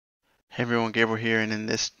Hey everyone, Gabriel here, and in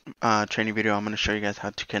this training video, I'm going to show you guys how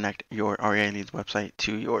to connect your REI Leadz website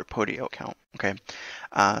to your Podio account. Okay,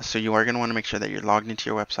 so you are going to want to make sure that you're logged into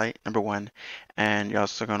your website, number one, and you're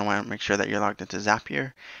also going to want to make sure that you're logged into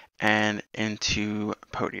Zapier and into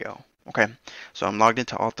Podio. Okay, so I'm logged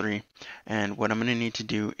into all three, and what I'm going to need to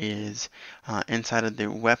do is inside of the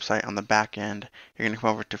website on the back end, you're going to come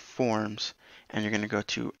over to Forms, and you're going to go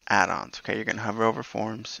to Add-ons. Okay, you're going to hover over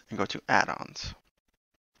Forms and go to Add-ons.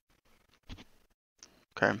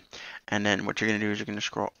 Okay, and then what you're going to do is you're going to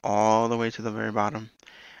scroll all the way to the very bottom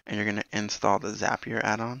and you're going to install the Zapier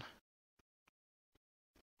add-on,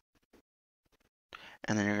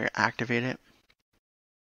 and then you're going to activate it.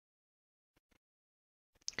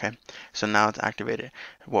 Okay, so now it's activated.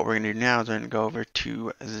 What we're going to do now is we're going to go over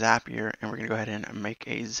to Zapier and we're going to go ahead and make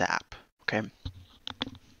a zap. Okay,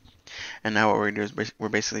 and now what we're going to do is we're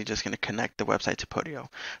basically just going to connect the website to Podio.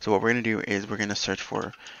 So what we're going to do is we're going to search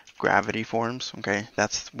for gravity forms. Okay,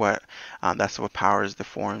 that's what powers the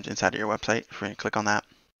forms inside of your website. We're going to click on that.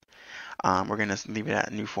 We're going to leave it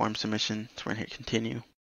at new form submission. So we're going to hit continue.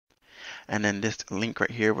 And then this link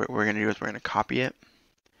right here, what we're going to do is we're going to copy it.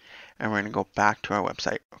 And we're going to go back to our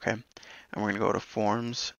website. Okay. And we're going to go to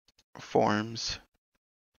forms.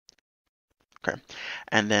 Okay.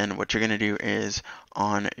 And then what you're going to do is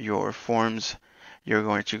on your forms, you're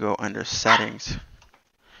going to go under settings.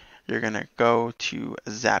 You're going to go to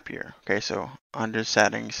Zapier. Okay, so under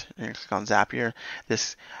settings, you're going to click on Zapier.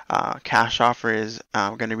 This cash offer is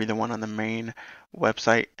going to be the one on the main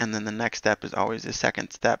website, and then the next step is always the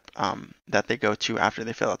second step that they go to after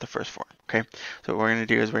they fill out the first form. Okay, so what we're going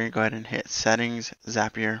to do is we're going to go ahead and hit settings,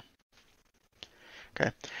 Zapier.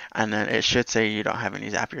 Okay, and then it should say you don't have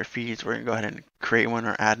any Zapier feeds. We're going to go ahead and create one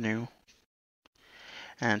or add new.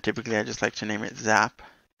 And typically I just like to name it Zap.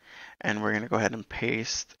 And we're going to go ahead and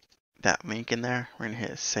paste that link in there. We're going to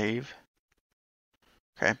hit save.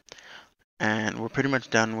 Okay, and we're pretty much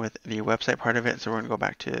done with the website part of it. So we're going to go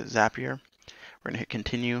back to Zapier. We're going to hit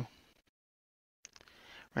continue.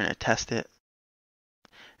 We're going to test it.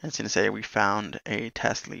 And it's going to say we found a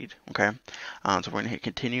test lead. Okay, so we're going to hit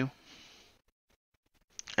continue.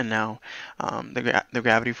 And now the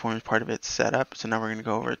gravity forms part of it's set up. So now we're going to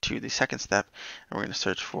go over to the second step and we're going to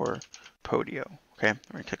search for Podio. Okay,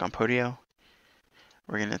 we're going to click on Podio.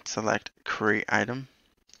 We're going to select create item,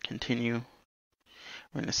 continue.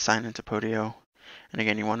 We're going to sign into Podio. And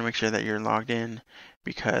again, you want to make sure that you're logged in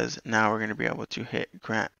because now we're going to be able to hit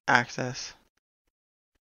grant access.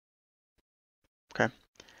 Okay,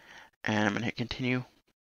 and I'm going to hit continue.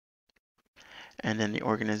 And then the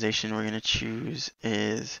organization we're going to choose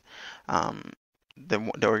is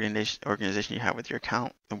the organization you have with your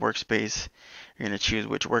account, the workspace. You're going to choose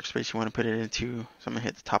which workspace you want to put it into. So I'm going to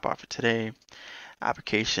hit the top offer today.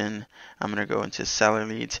 Application, I'm going to go into seller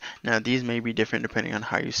leads. Now these may be different depending on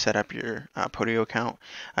how you set up your Podio account.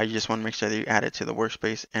 You just want to make sure that you add it to the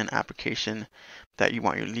workspace and application that you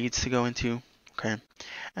want your leads to go into. Okay,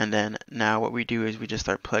 and then now what we do is we just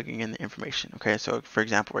start plugging in the information. Okay, so for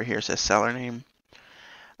example, right here it says seller name.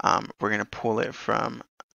 We're going to pull it from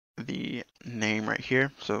the name right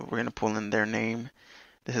here. So we're going to pull in their name.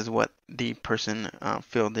 This is what the person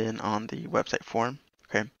filled in on the website form.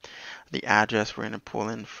 Okay, the address we're going to pull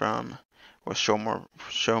in from. We'll show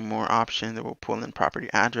more options. We'll pull in property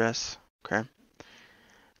address. Okay,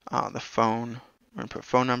 the phone. We're going to put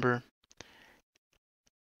phone number.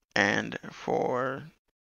 And for,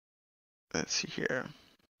 let's see here,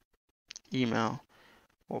 email,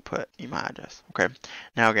 we'll put email address. Okay,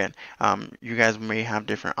 now again, you guys may have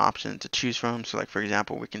different options to choose from. So like for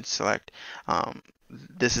example, we can select,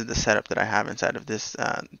 this is the setup that I have inside of this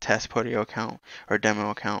test Podio account or demo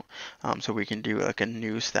account. So we can do like a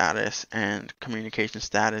new status and communication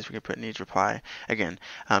status. We can put needs reply. Again,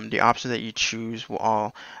 the options that you choose will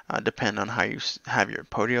all depend on how you have your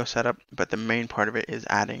Podio setup, but the main part of it is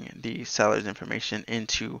adding the seller's information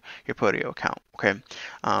into your Podio account. Okay,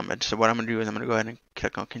 and so what I'm going to do is I'm going to go ahead and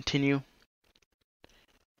click on continue.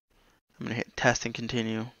 I'm going to hit test and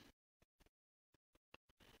continue.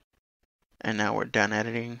 And now we're done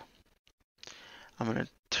editing. I'm going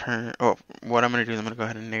to what I'm going to do is I'm going to go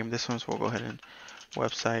ahead and name this one. So we'll go ahead and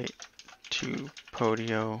website to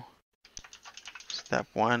Podio step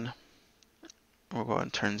 1. We'll go ahead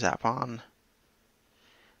and turn Zap on.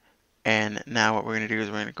 And now what we're going to do is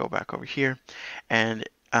we're going to go back over here. And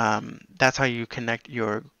that's how you connect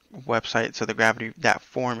your website, so the gravity, that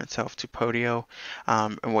form itself, to Podio.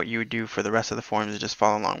 And what you would do for the rest of the forms is just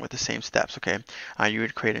follow along with the same steps. Okay, you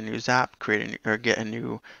would create a new Zap, get a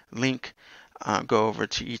new link, go over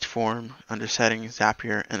to each form under settings,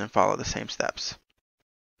 Zapier, and then follow the same steps.